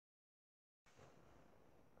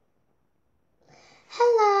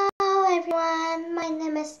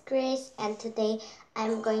is Grace, and today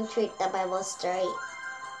I'm going to read the Bible story.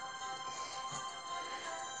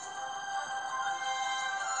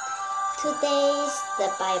 Today's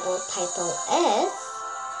the Bible title is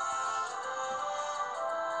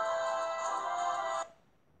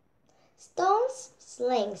Stones,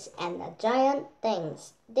 Slings, and the Giant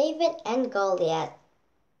Things, David and Goliath.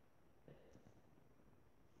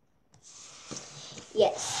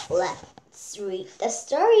 Yes, let's read the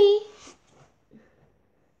story.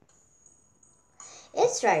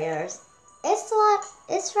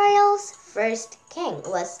 Israel's first king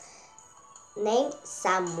was named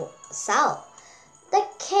Saul. The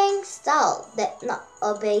king Saul did not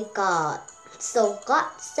obey God, so God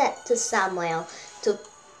said to Samuel to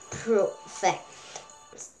prophet,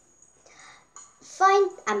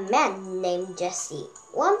 "Find a man named Jesse.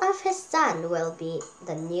 One of his sons will be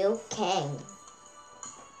the new king."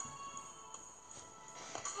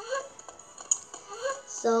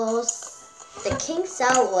 So the king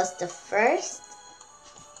Saul was the first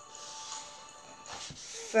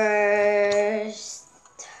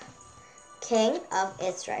king of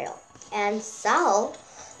Israel, and Saul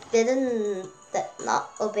did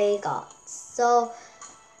not obey God. So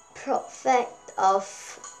prophet of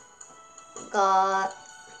God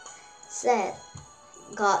said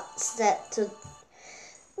to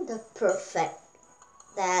the prophet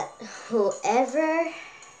that whoever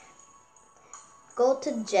go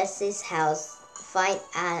to Jesse's house, find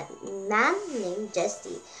a man named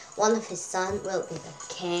Jesse. One of his sons will be the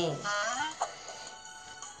king.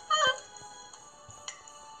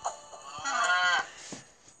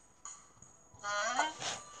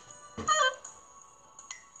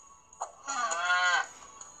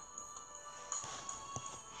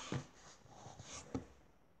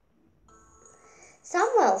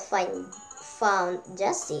 Samuel found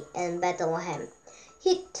Jesse in Bethlehem.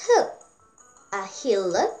 He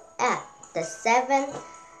looked at the 7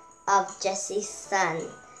 of Jesse's sons.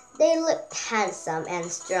 They looked handsome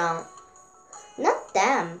and strong. Not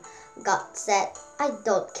them. God said, "I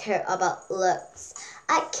don't care about looks.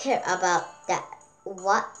 I care about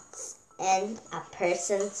what's in a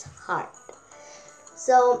person's heart."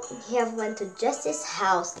 So he went to Jesse's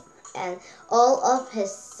house, and all of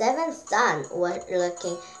his 7 sons were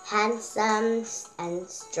looking handsome and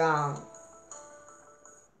strong.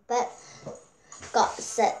 But God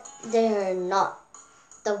said, "They're not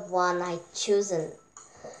the one I chosen.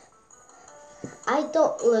 I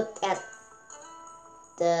don't look at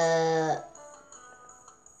their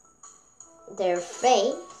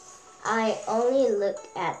face. I only look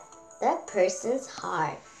at the person's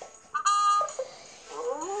heart."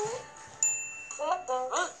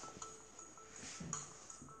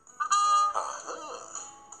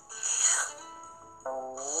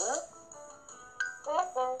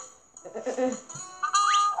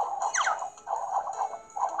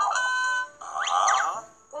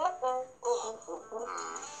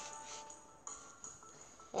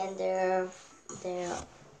 And they're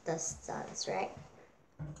the sons, right?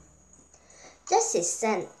 Jesse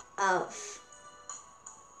sent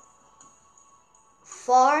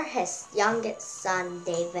for his youngest son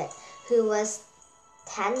David, who was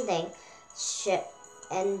tending sheep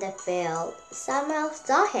in the field. Samuel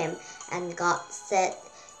saw him, and God said,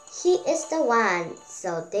 "He is the one."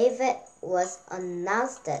 So David was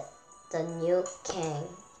announced the new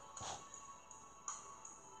king.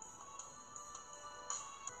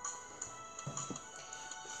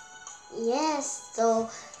 Yes, so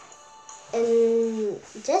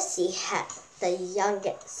Jesse had the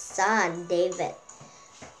youngest son, David.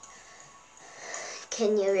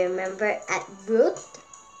 Can you remember at Ruth?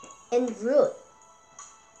 In Ruth,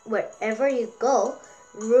 wherever you go,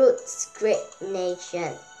 Ruth's great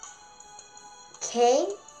nation.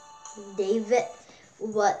 King David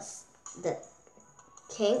was the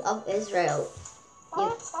king of Israel.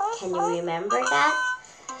 Can you remember that?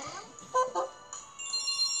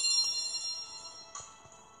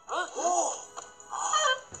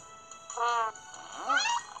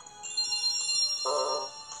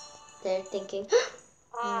 They're thinking,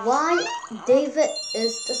 why David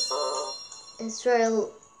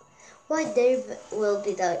will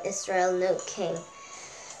be the Israel new king?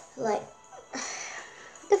 Like,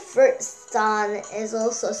 the first son is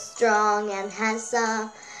also strong and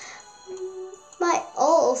handsome. My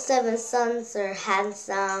all 7 sons are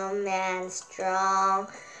handsome and strong.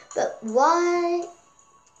 But why,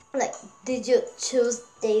 did you choose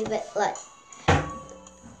David? What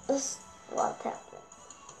happened?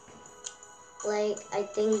 I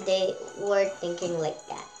think they were thinking like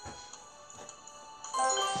that.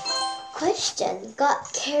 Question: God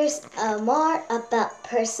cares more about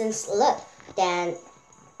person's look than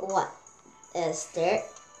what is their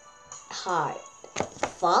heart?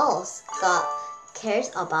 False. God cares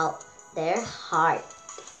about their heart.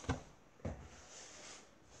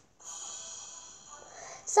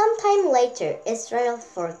 Sometime later, Israel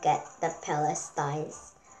forget the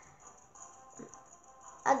Philistines.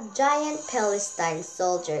 A giant Philistine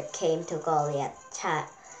soldier came to Goliath,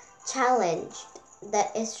 challenged the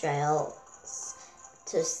Israelites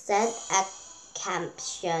to send a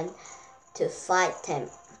champion to fight him,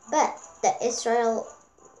 but the Israelites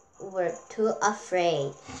were too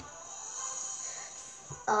afraid.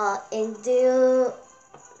 Do you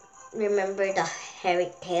remember the hairy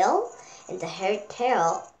tail? In the hairy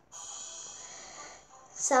tail,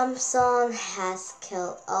 Samson has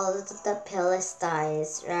killed all of the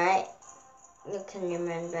Philistines, right? You can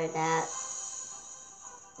remember that.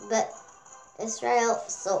 But Israel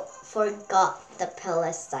forgot the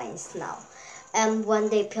Philistines now. And one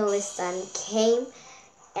day Philistine came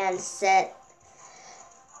and said,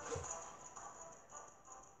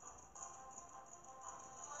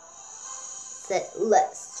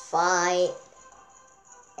 let's fight.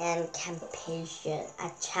 And competition, a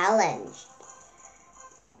challenge.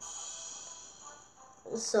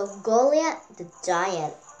 So Goliath the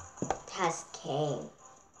giant has came.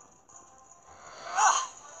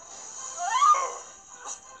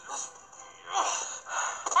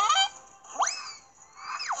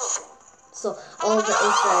 So all the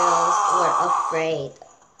Israelites were afraid.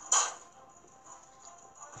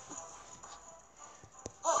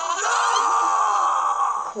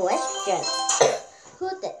 Question. Who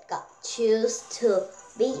did God choose to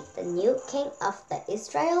be the new king of the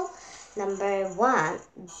Israel? Number 1,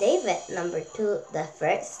 David. Number 2, the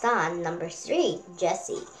first son. Number 3,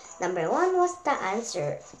 Jesse. Number 1 was the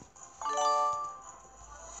answer.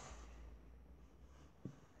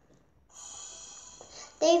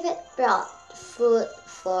 David brought food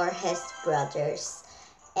for his brothers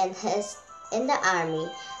and in the army.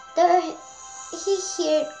 There he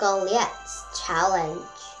heard Goliath's challenge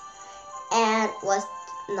and was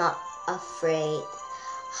not afraid.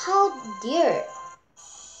 How dare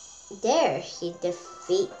he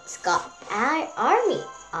defeat God's army?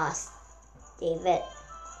 Asked David.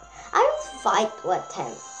 I will fight with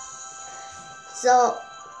him. So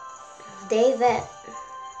David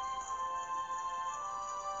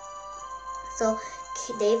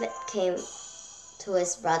came to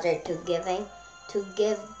his brother to give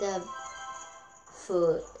the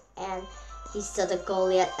food, and he saw the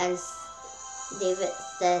Goliath, and David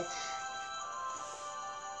said,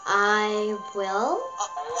 I will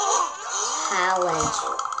challenge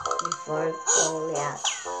you before Goliath.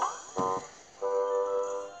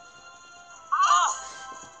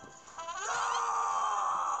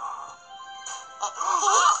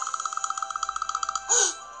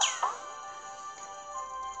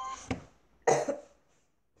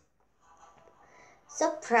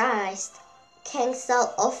 Surprised, King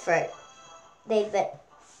Saul offered David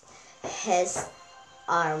his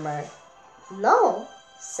armor. No,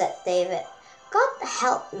 said David. God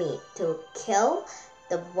help me to kill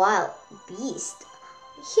the wild beast.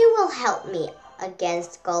 He will help me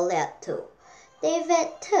against Goliath too. David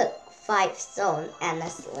took 5 stones and a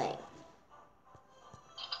sling.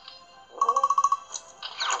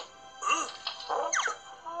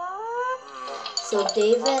 So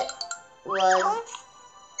David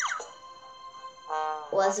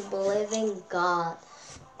was believing God.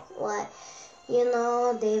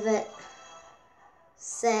 David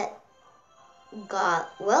said, God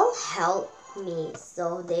will help me.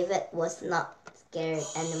 So David was not scared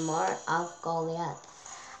anymore of Goliath.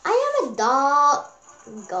 I am a dog,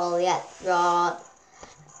 Goliath roared.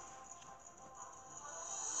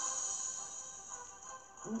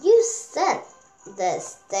 You sent the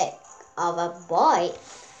stick of a boy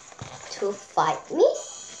to fight me?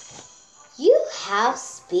 You have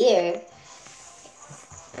spear,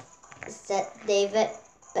 said David,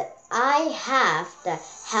 but I have the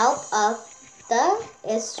help of the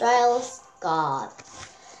Israel's God.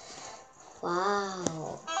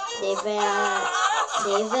 Wow,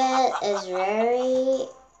 David is very.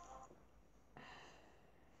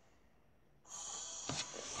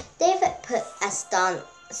 David put a stone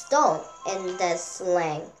in the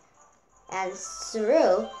sling and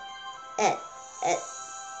threw it.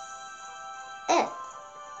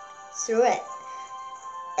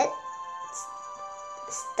 It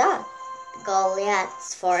stuck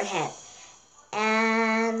Goliath's forehead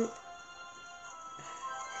and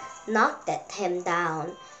knocked him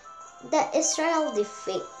down. The Israel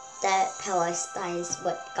defeated the Philistines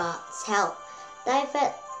with God's help.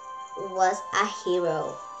 David was a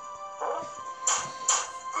hero.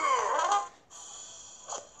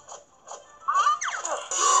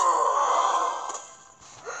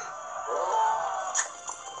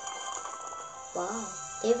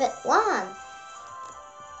 David won.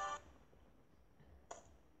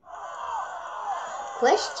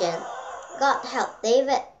 Question. God helped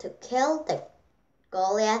David to kill the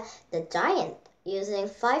Goliath the giant using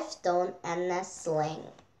 5 stones and a sling.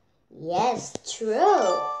 Yes,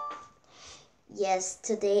 true. Yes,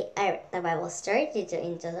 today I read the Bible story. Did you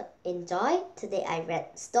enjoy? Today I read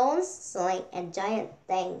stones, sling, and giant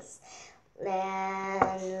things.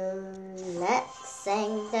 Then let's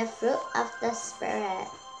sing the fruit of the Spirit.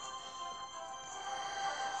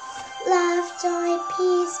 Love, joy,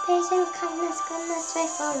 peace, patience, kindness, goodness,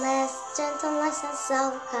 faithfulness, gentleness, and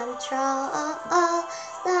self-control.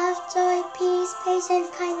 Love, joy, peace, patience,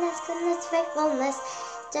 kindness, goodness, faithfulness,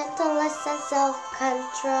 gentleness, and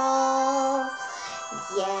self-control.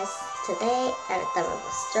 Yes, today I read the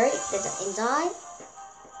Bible story. Did you enjoy?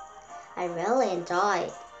 I really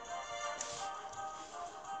enjoyed.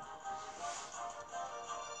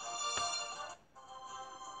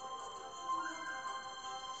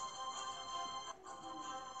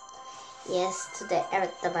 Yes, today I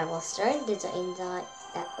read the Bible story. Did you enjoy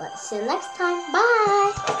that? Let's see you next time.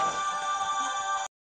 Bye!